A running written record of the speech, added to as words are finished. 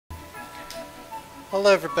Hello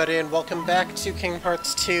everybody and welcome back to Kingdom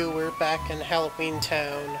Hearts 2. We're back in Halloween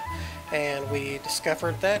Town and we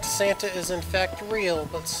discovered that Santa is in fact real,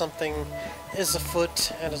 but something is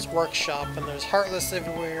afoot at his workshop and there's Heartless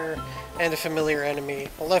everywhere and a familiar enemy.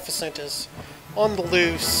 Maleficent is on the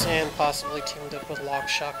loose and possibly teamed up with Lock,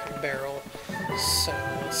 Shock, and Barrel. So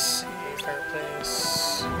let's see,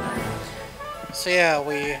 fireplace. So yeah,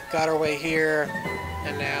 we got our way here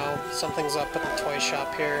and now something's up at the toy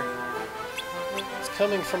shop here. It's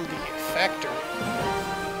coming from the factory.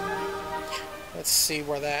 Let's see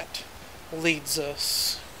where that leads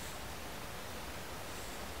us.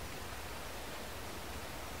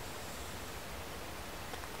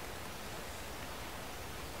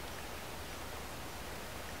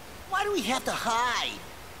 Why do we have to hide?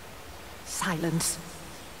 Silence.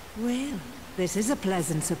 Well, this is a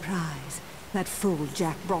pleasant surprise. That fool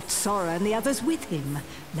Jack brought Sora and the others with him.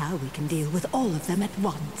 Now we can deal with all of them at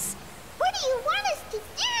once. What do you want us to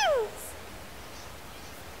do?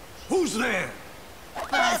 Who's there?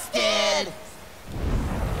 Busted!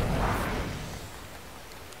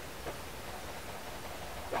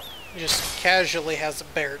 He just casually has a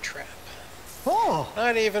bear trap. Oh,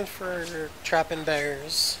 Not even for trapping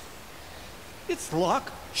bears. It's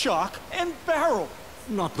Lock, Shock, and Barrel.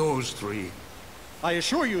 not those three. I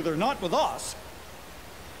assure you they're not with us.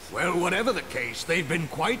 Well, whatever the case, they've been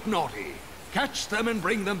quite naughty. Catch them and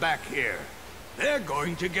bring them back here. They're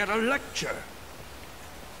going to get a lecture.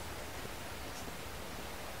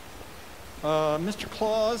 Mr.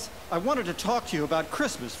 Claus, I wanted to talk to you about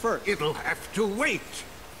Christmas first. It'll have to wait.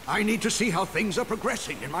 I need to see how things are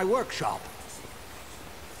progressing in my workshop.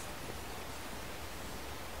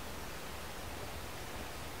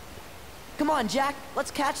 Come on, Jack.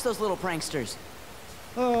 Let's catch those little pranksters.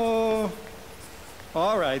 Oh,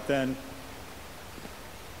 all right then.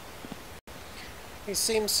 He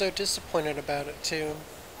seems so disappointed about it too.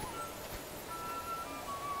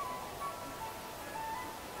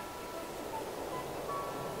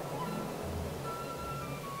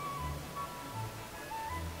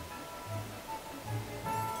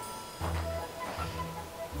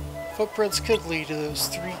 Footprints could lead to those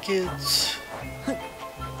three kids.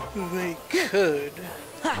 They could.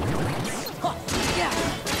 Yeah.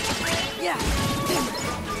 Yeah.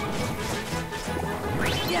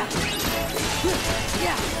 Yeah.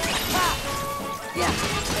 Yeah. Ha. Yeah.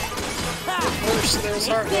 Ha. First, there's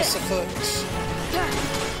Heartless afoot.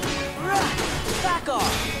 Back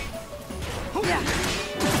off. Yeah.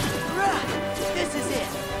 This is it.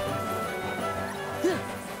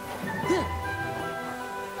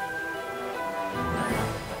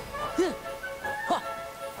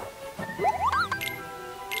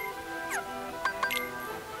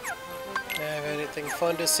 Have anything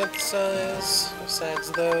fun to synthesize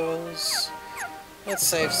besides those? Let's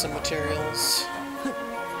save some materials.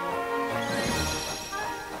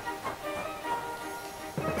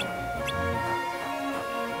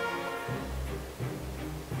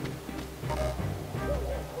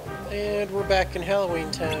 And we're back in Halloween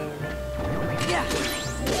Town. Yeah.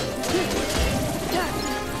 Yeah.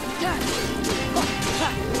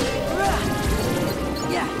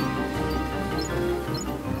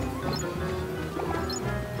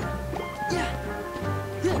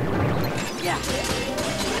 Yeah.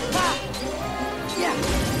 Ha! Yeah.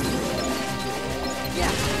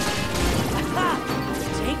 Yeah. Ha!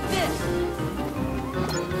 Take this.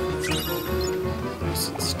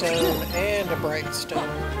 Lucid stone and a bright stone.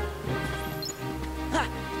 Ha!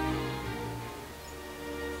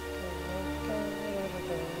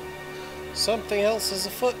 Something else is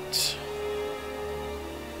afoot.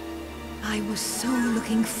 I was so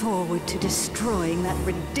looking forward to destroying that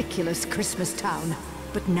ridiculous Christmas town.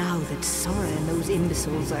 But now that Sora and those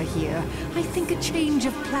imbeciles are here, I think a change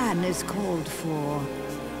of plan is called for.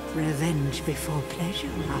 Revenge before pleasure,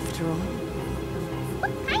 after all.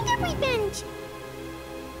 What kind of revenge?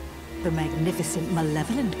 The magnificent,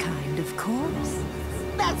 malevolent kind, of course.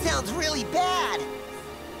 That sounds really bad.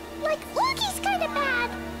 Like Oogie's kind of bad.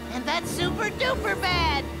 And that's super duper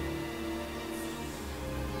bad.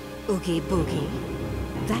 Oogie Boogie?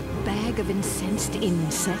 That bag of incensed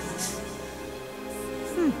insects?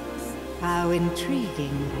 How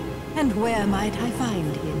intriguing. And where might I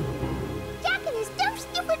find him? Jack and his dumb,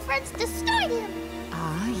 stupid friends destroyed him.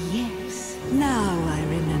 Ah, yes. Now I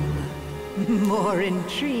remember. More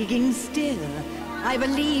intriguing still. I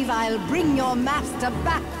believe I'll bring your master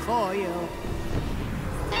back for you.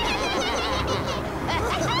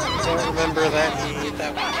 Don't remember that we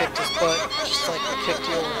kicked his butt, just like we kicked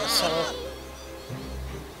yours, huh?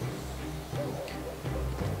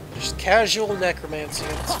 Just casual necromancy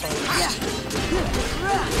at its finest. In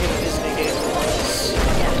a Disney game it was.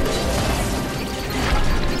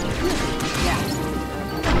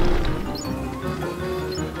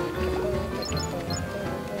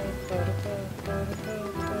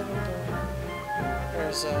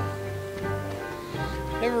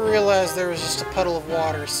 Never realized there was just a puddle of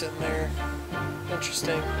water sitting there.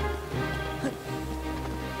 Interesting.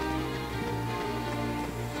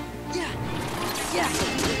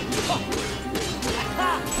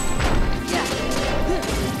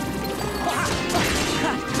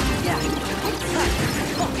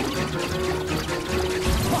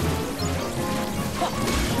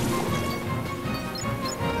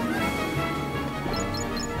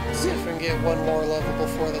 See if we can get one more level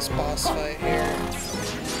before this boss fight here.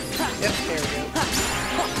 Yep, there we go.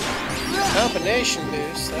 Combination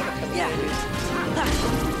boost, that'll come in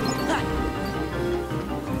handy.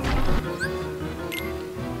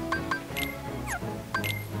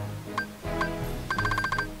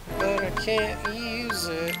 But I can't use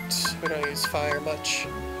it. We don't use fire much.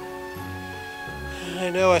 I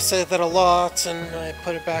know I said that a lot and I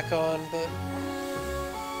put it back on, but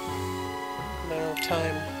no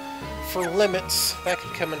time for limits. That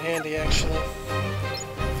could come in handy actually.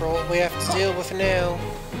 For what we have to deal with now.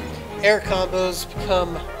 Air combos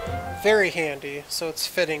become very handy, so it's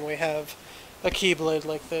fitting we have a Keyblade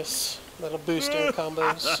like this that'll boost air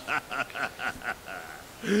combos.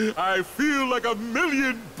 I feel like a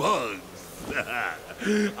million bugs.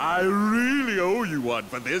 I really owe you one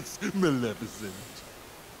for this, Maleficent.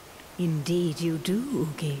 Indeed you do,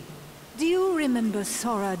 Oogie. Do you remember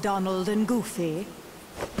Sora, Donald, and Goofy?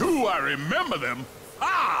 Do I remember them?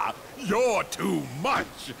 Ah! You're too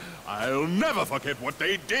much! I'll never forget what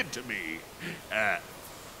they did to me.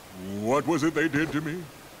 What was it they did to me?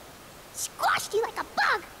 Squashed you like a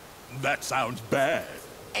bug. That sounds bad.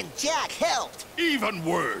 And Jack helped. Even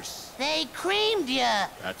worse. They creamed ya.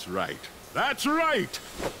 That's right. That's right!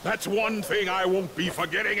 That's one thing I won't be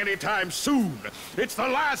forgetting anytime soon. It's the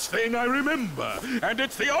last thing I remember. And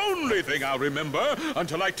it's the only thing I'll remember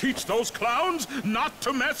until I teach those clowns not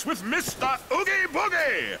to mess with Mr. Oogie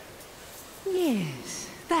Boogie! Yes,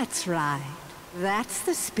 that's right. That's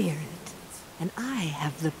the spirit. And I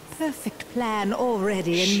have the perfect plan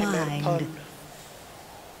already in She made a mind. pun.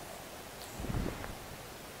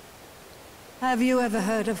 Have you ever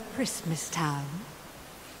heard of Christmas Town?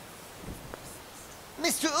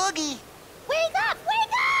 Mr. Oogie, Wake up!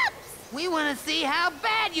 Wake up! we want to see how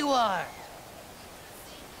bad you are.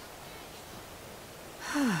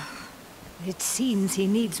 It seems he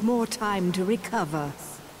needs more time to recover.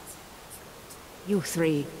 You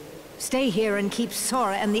three, stay here and keep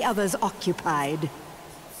Sora and the others occupied.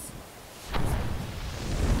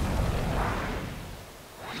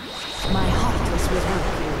 My Heartless will help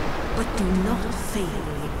you, but do not fail.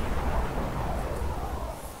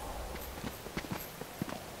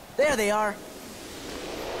 There they are.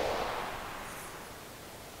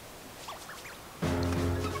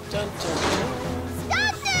 Dun, dun, dun.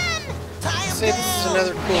 Stop them! Tie 'em See, this is down.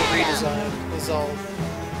 another cool redesign. It's all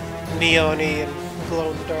neon-y and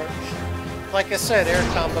glow-in-the-dark. Like I said, air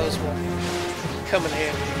combos will come in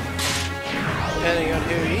handy. Depending on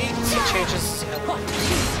who he eats, he changes his elements.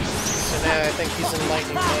 So now I think he's in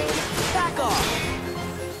lightning mode. Back off.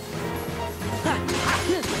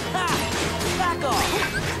 Back off.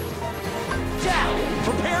 Jack,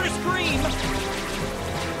 prepare to scream.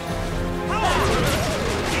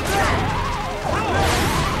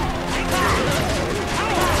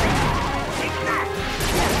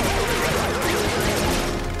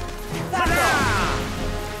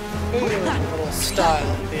 Ooh, a little style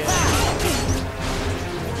at the end.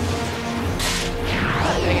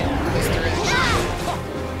 Dang it, Mr. Itch.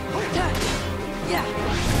 Yeah.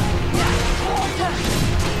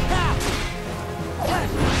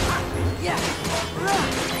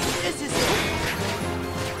 This is it.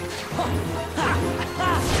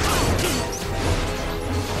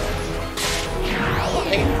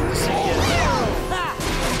 Dang it, this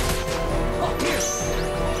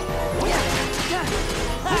again.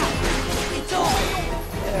 It's on.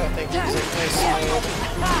 Yeah, I think he's in nice mode.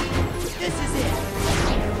 This is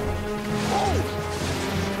it.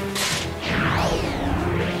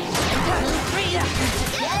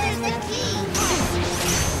 Together's the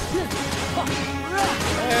key!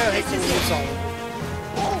 Yeah, he can use all of it.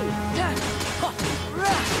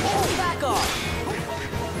 Back off.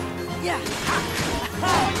 Yeah.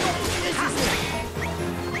 This is it.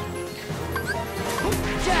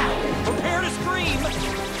 Jack, prepare to scream.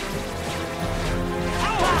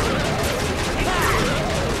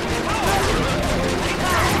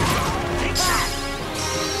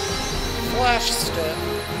 Flash step.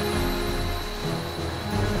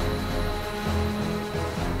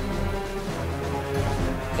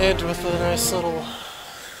 And with a nice little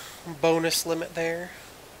bonus limit there.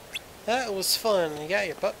 That was fun. You got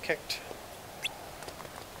your butt kicked.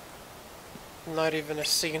 Not even a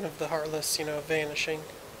scene of the Heartless, vanishing.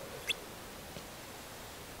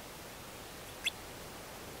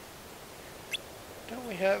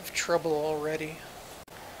 we have trouble already.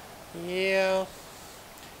 Yeah.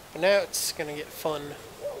 But now it's gonna get fun.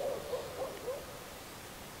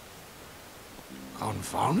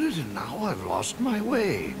 Confound it, and now I've lost my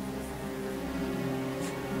way.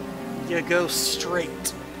 You go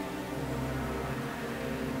straight.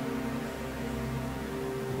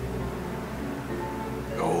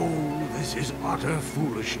 Oh, this is utter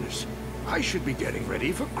foolishness. I should be getting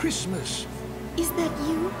ready for Christmas. Is that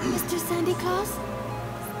you, Mr. Santa Claus?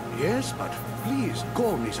 Yes, but please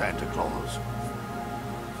call me Santa Claus.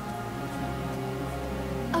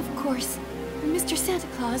 Of course. Mr. Santa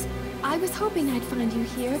Claus, I was hoping I'd find you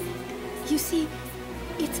here. You see,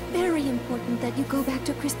 it's very important that you go back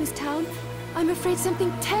to Christmas Town. I'm afraid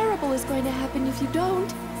something terrible is going to happen if you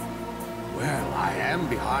don't. Well, I am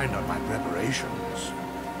behind on my preparations.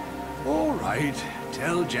 All right,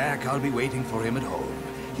 tell Jack I'll be waiting for him at home.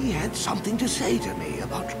 He had something to say to me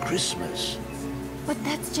about Christmas. But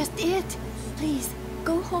that's just it. Please,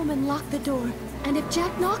 go home and lock the door. And if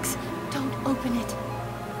Jack knocks, don't open it.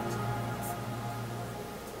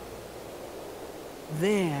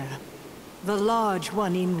 There. The large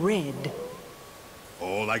one in red.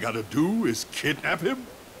 All I gotta do is kidnap him?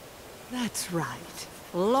 That's right.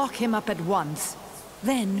 Lock him up at once.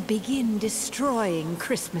 Then begin destroying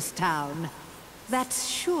Christmas Town. That's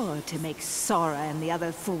sure to make Sora and the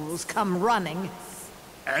other fools come running.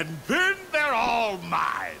 And then they're all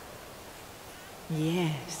mine!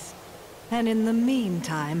 Yes. And in the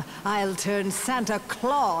meantime, I'll turn Santa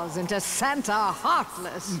Claus into Santa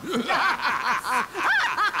Heartless.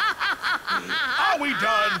 Are we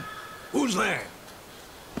done? Who's there?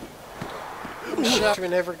 I'm shocked we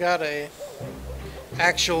never got a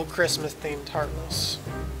actual Christmas-themed Heartless.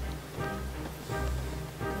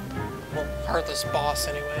 Well, Heartless boss,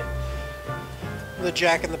 anyway. The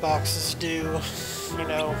Jack in the Boxes do, you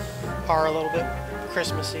know, are a little bit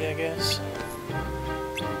Christmassy, I guess.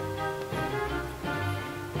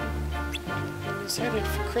 He's headed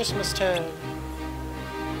for Christmas Town.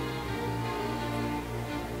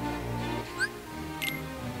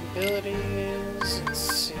 Abilities, let's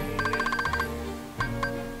see.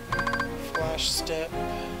 Flash Step.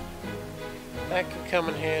 That could come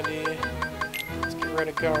in handy. Let's get rid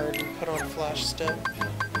of Guard and put on Flash Step.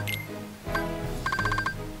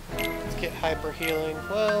 Let's get Hyper Healing.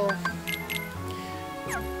 Well,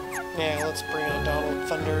 yeah, let's bring on Donald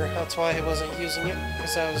Thunder. That's why I wasn't using it,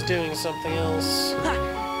 because I was doing something else.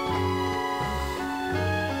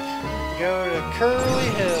 Go to Curly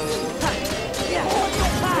Hill.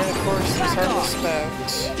 And of course, there's Heartless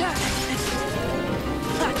Fact.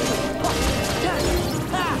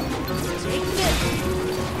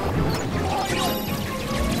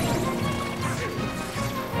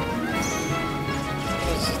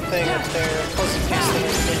 There's a thing up there, plus in case they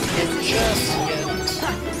didn't get just yet.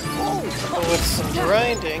 But with some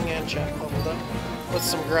grinding, and Jack leveled up, with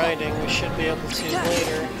some grinding, we should be able to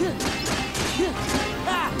later.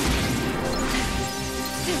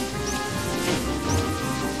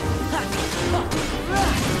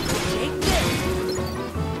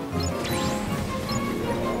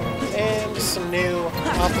 And some new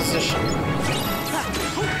opposition.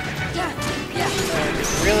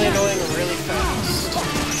 It's really annoying and really fast.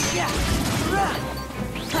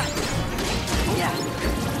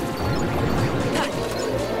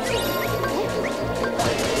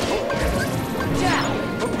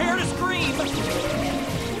 Prepare to scream!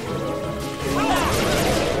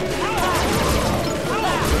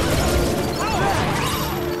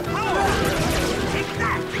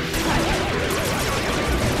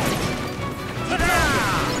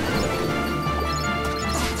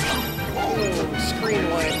 Screen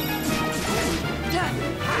wipe.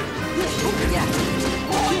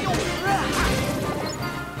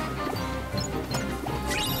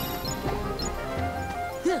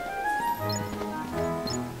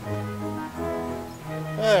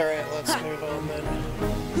 Alright, let's move on then.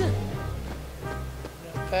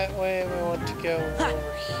 Not that way, we want to go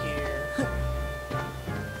over here.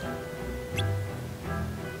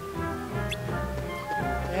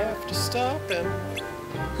 I have to stop him.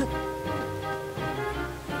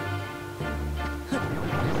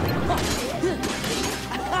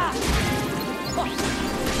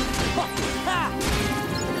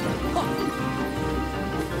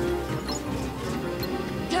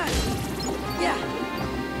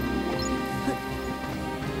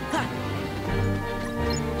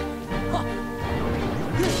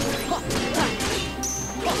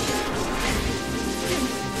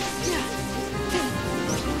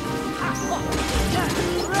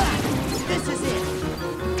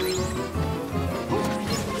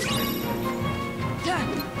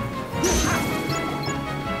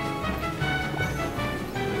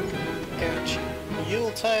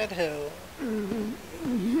 head home.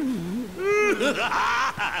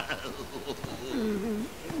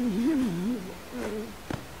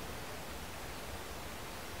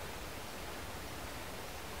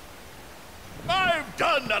 I've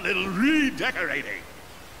done a little redecorating.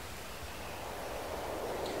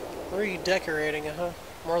 Redecorating, huh?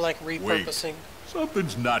 More like repurposing. Wait,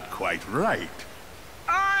 something's not quite right.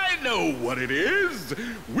 I know what it is.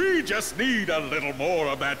 We just need a little more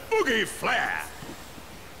of that boogie flair.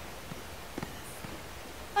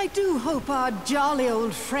 I do hope our jolly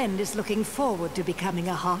old friend is looking forward to becoming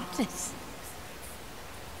a Heartless.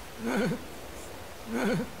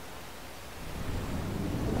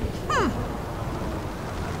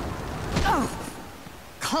 Oh,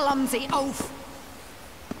 clumsy oaf!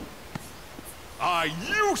 Are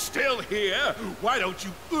you still here? Why don't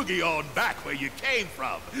you oogie on back where you came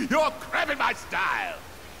from? You're cramping my style.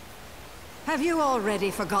 Have you already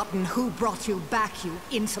forgotten who brought you back, you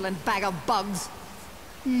insolent bag of bugs?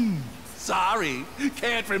 Sorry,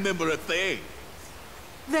 can't remember a thing.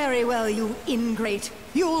 Very well, you ingrate.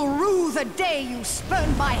 You'll rue the day you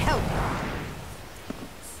spurned my help.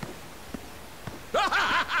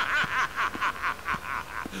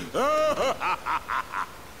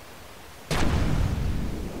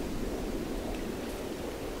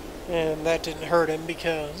 And that didn't hurt him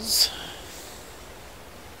because...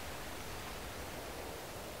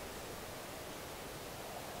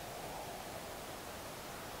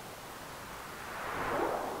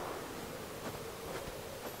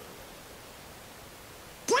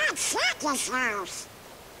 That's Santa's house.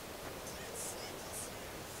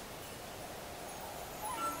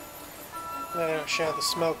 They don't show the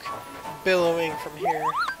smoke billowing from here.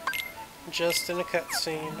 Just in a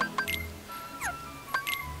cutscene.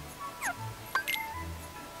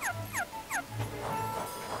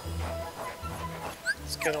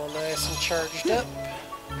 Let's get all nice and charged up.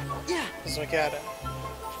 Yeah. Because we gotta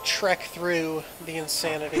trek through the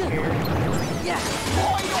insanity here. Yeah.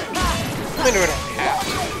 I mean, we don't have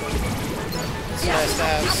to. It's nice to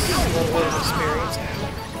have a little bit of experience.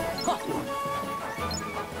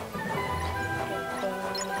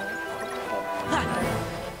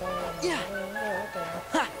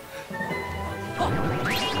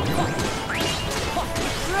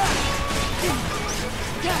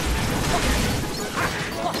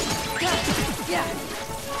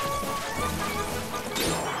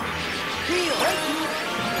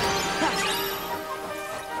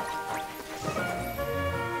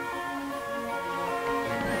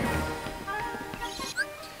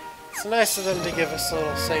 It's nice of them to give us a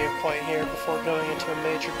little save point here before going into a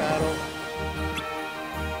major battle.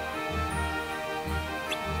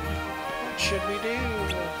 What should we do?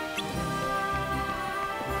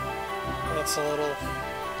 That's a little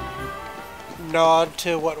nod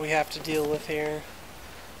to what we have to deal with here.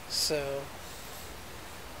 So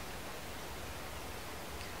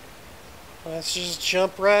let's just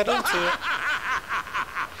jump right into it.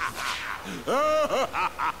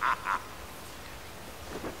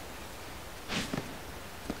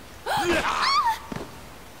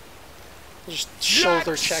 Just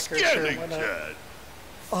shoulder checker, sure, why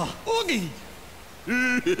not? Oogie!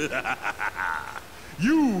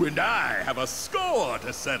 You and I have a score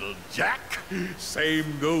to settle, Jack.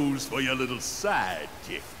 Same goes for your little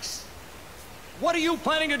sidekicks. What are you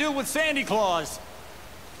planning to do with Sandy Claus?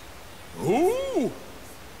 Who?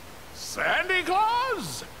 Sandy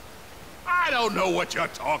Claus? I don't know what you're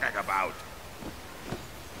talking about.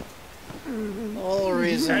 All the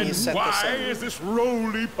reason he And set this why up. is this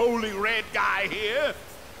roly-poly red guy here?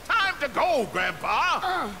 Time to go,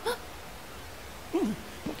 Grandpa!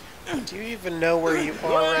 Do you even know where you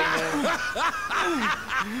are right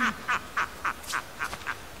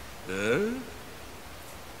now?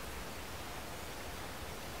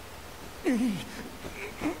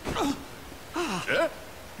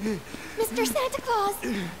 Mr. Santa Claus!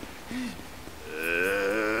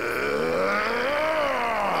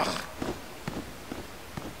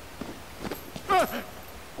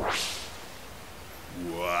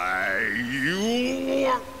 Why, you...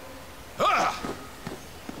 Ah!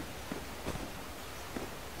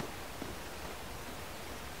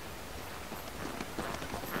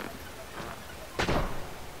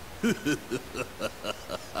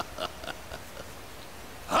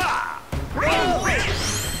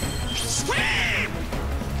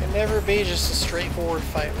 Can never be just a straightforward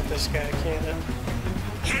fight with this guy, can it?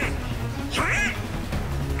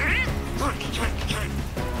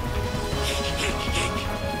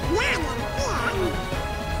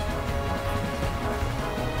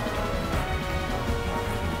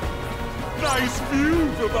 Nice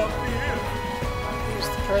view from up here. Here's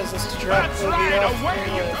the presents to drop That's Oogie right, off away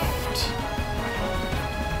the you lift.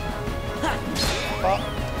 Bop.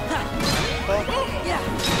 Bop.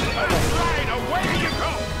 That's right, away you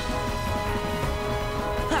go!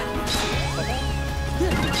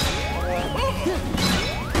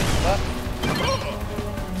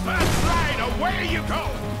 That's right, away you go!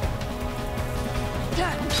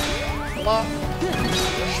 Flop.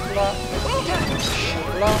 Flop.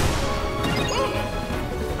 Flop.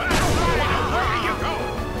 That's right, away you go!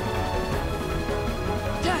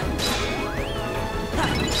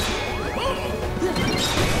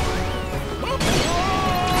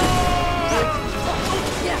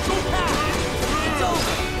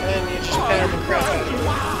 And you just pat him the crap out of him.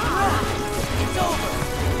 It's over.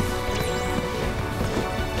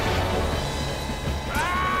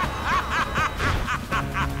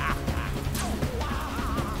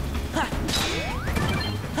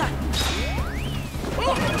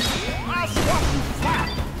 I'll swap you flat!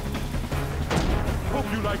 Hope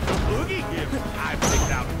you like the boogie gift I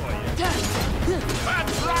picked out for you.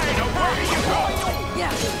 That's right, away you go!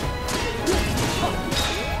 Yeah.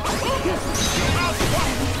 I'll swap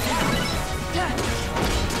you flat!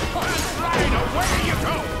 That's right, away you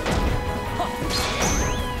go! Hope you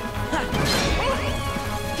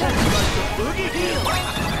like the boogie gift!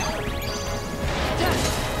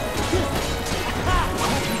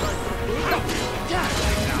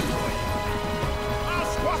 I'll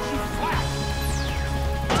swap you flat!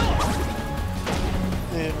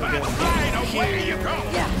 Then we That's go right, away you go!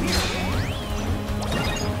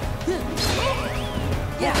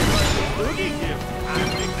 Boogie gift I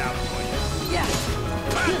picked out for you.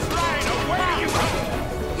 That's right, away you go!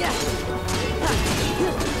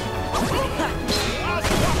 I'll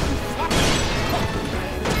swap you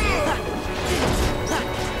flat!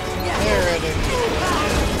 there it is.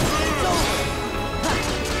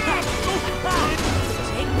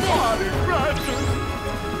 Party Crashers!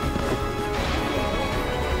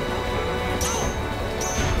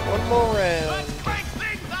 One more round. Let's crank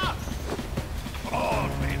things up! Oh,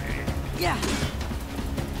 baby!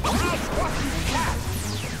 I'll swap you flat!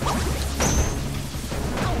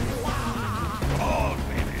 Oh,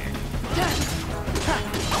 baby!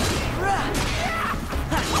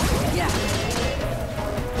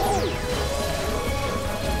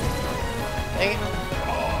 Dang it.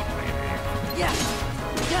 Oh, baby!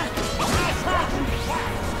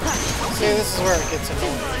 See, this is where it gets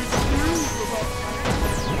annoying.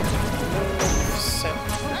 Set.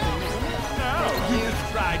 Now you just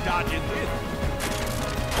try dodging this.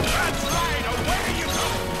 That's right, away you go!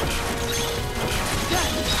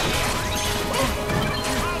 That's right,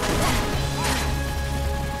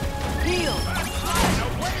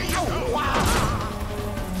 away you go! Try dodging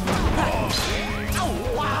this.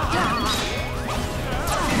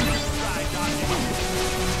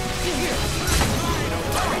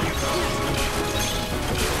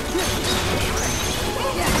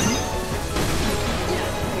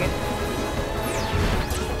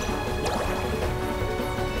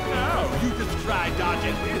 Now you just try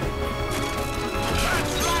dodging this.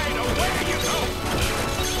 That's right, away you go!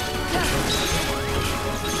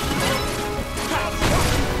 I'll swap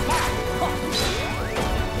you flat.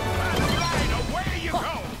 That's right, away you go!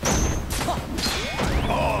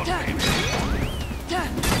 Oh, baby!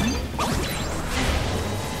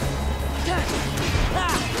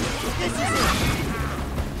 This is it.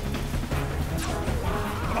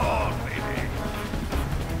 Oh, baby!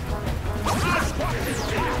 I'll swap you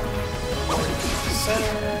flat.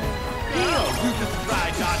 Center. Now you just try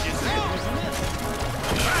dodging this.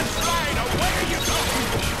 That's right, away you go!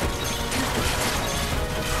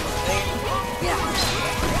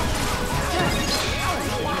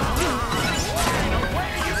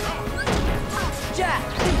 Away you go! Jack.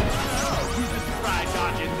 Now you just try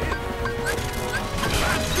dodging this.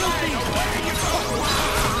 That's right, away you go!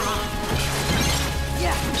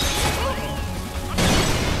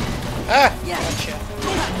 Ah! Gotcha.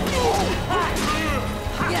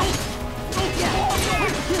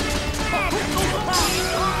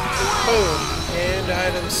 Boom. And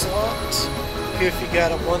item slot. Goofy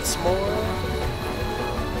got it once more.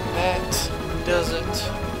 That does it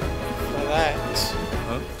for that.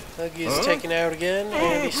 Oogie is taken out again,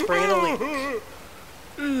 and he's spraying a leak.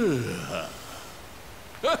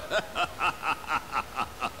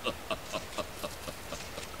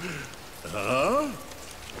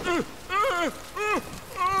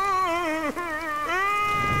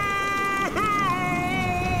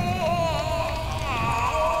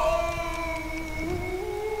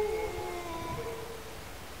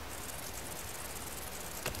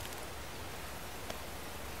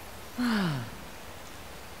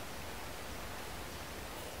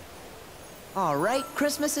 All right,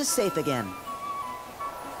 Christmas is safe again.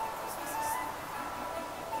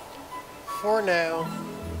 For now.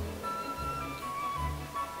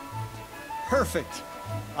 Perfect.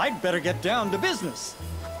 I'd better get down to business.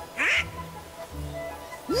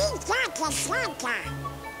 We got the Santa.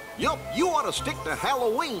 Yup, you ought to stick to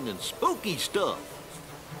Halloween and spooky stuff.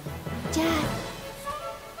 Jack.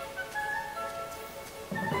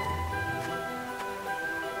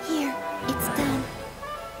 Here, it's done.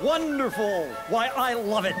 Wonderful! Why, I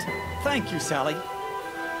love it. Thank you, Sally.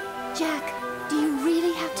 Jack, do you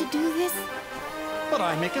really have to do this? But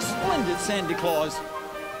I make a splendid Santa Claus.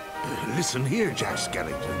 Listen here, Jack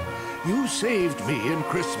Skellington. You saved me in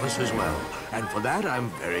Christmas as well, and for that I'm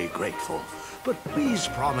very grateful. But please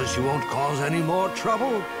promise you won't cause any more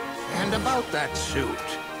trouble. And about that suit,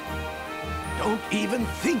 don't even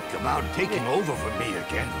think about taking over for me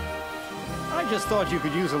again. I just thought you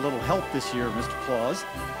could use a little help this year, Mr. Claus.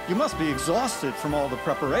 You must be exhausted from all the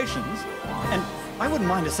preparations. And I wouldn't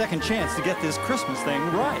mind a second chance to get this Christmas thing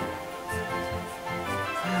right.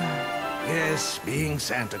 Yes, being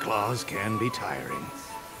Santa Claus can be tiring.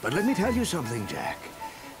 But let me tell you something, Jack.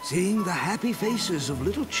 Seeing the happy faces of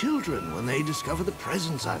little children when they discover the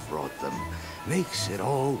presents I've brought them makes it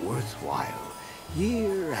all worthwhile.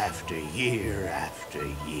 Year after year after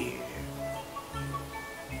year.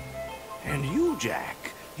 And you, Jack,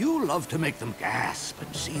 you love to make them gasp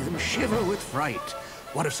and see them shiver with fright.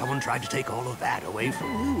 What if someone tried to take all of that away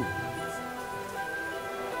from you?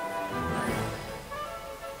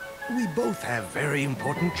 We both have very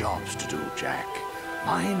important jobs to do, Jack.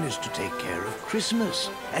 Mine is to take care of Christmas,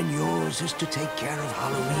 and yours is to take care of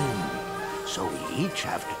Halloween. So we each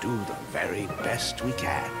have to do the very best we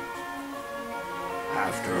can.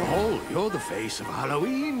 After all, you're the face of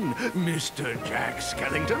Halloween, Mr. Jack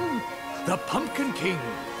Skellington. The Pumpkin King,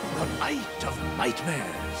 the Knight of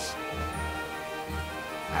Nightmares.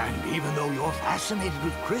 And even though you're fascinated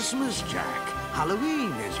with Christmas, Jack,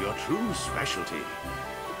 Halloween is your true specialty.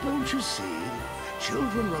 Don't you see?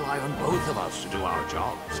 Children rely on both of us to do our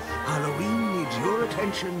jobs. Halloween needs your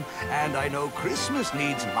attention, and I know Christmas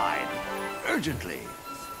needs mine. Urgently.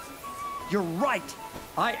 You're right.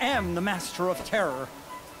 I am the master of terror.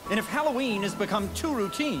 And if Halloween has become too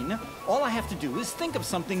routine, all I have to do is think of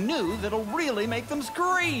something new that'll really make them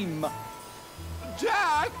scream.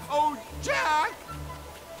 Jack! Oh, Jack!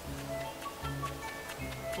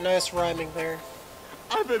 Nice rhyming there.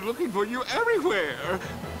 I've been looking for you everywhere.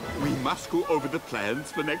 We must go over the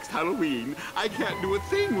plans for next Halloween. I can't do a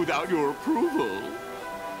thing without your approval.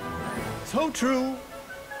 So true.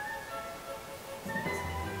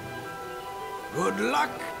 Good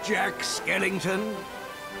luck, Jack Skellington.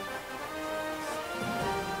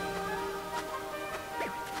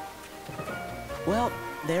 Well,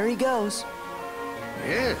 there he goes.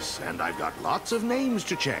 Yes, and I've got lots of names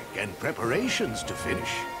to check and preparations to finish.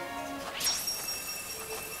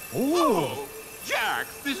 Oh, Jack,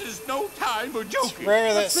 this is no time for It's joking.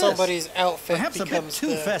 rare that What's this? somebody's outfit Perhaps a bit becomes too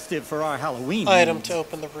the festive for our Halloween item needs. to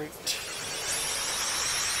open the route.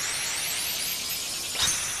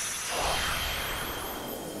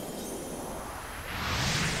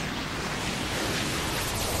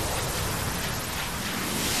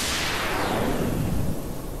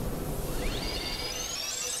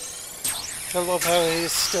 I love how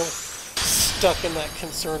he's still stuck in that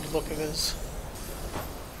concerned look of his.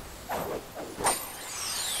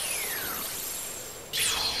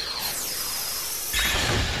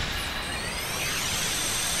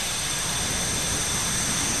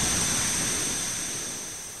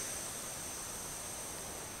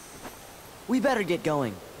 We better get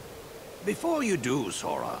going. Before you do,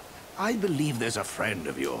 Sora, I believe there's a friend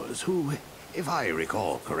of yours who, if I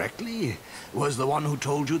recall correctly, was the one who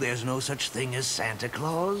told you there's no such thing as Santa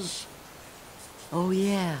Claus? Oh,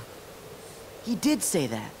 yeah. He did say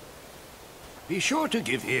that. Be sure to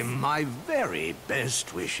give him my very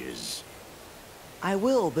best wishes. I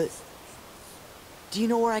will, but... do you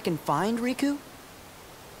know where I can find Riku?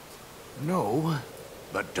 No,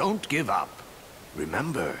 but don't give up.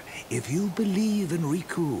 Remember, if you believe in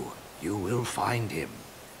Riku, you will find him,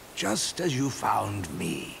 just as you found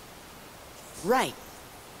me. Right.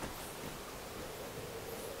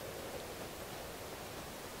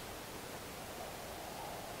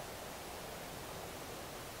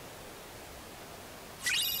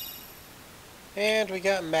 And we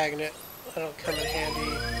got Magnet. That'll come in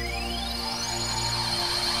handy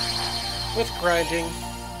with grinding.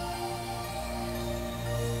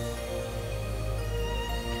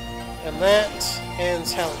 And that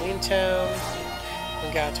ends Halloween Town.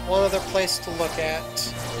 We got one other place to look at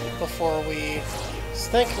before we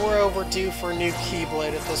think we're overdue for a new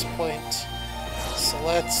Keyblade at this point.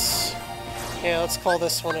 let's call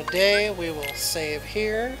this one a day. We will save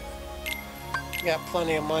here. We got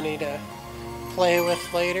plenty of money to play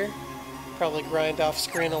with later. Probably grind off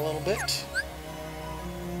screen a little bit.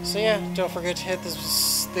 So yeah, don't forget to hit the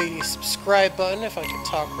subscribe button if I can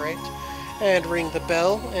talk right, and ring the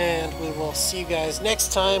bell, and we will see you guys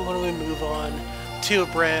next time when we move on to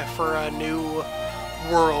a new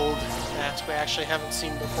world that we actually haven't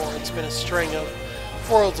seen before. It's been a string of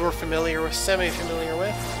worlds we're familiar with, semi-familiar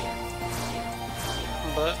with,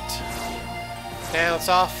 but now it's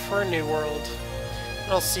off for a new world.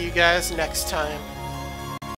 And I'll see you guys next time.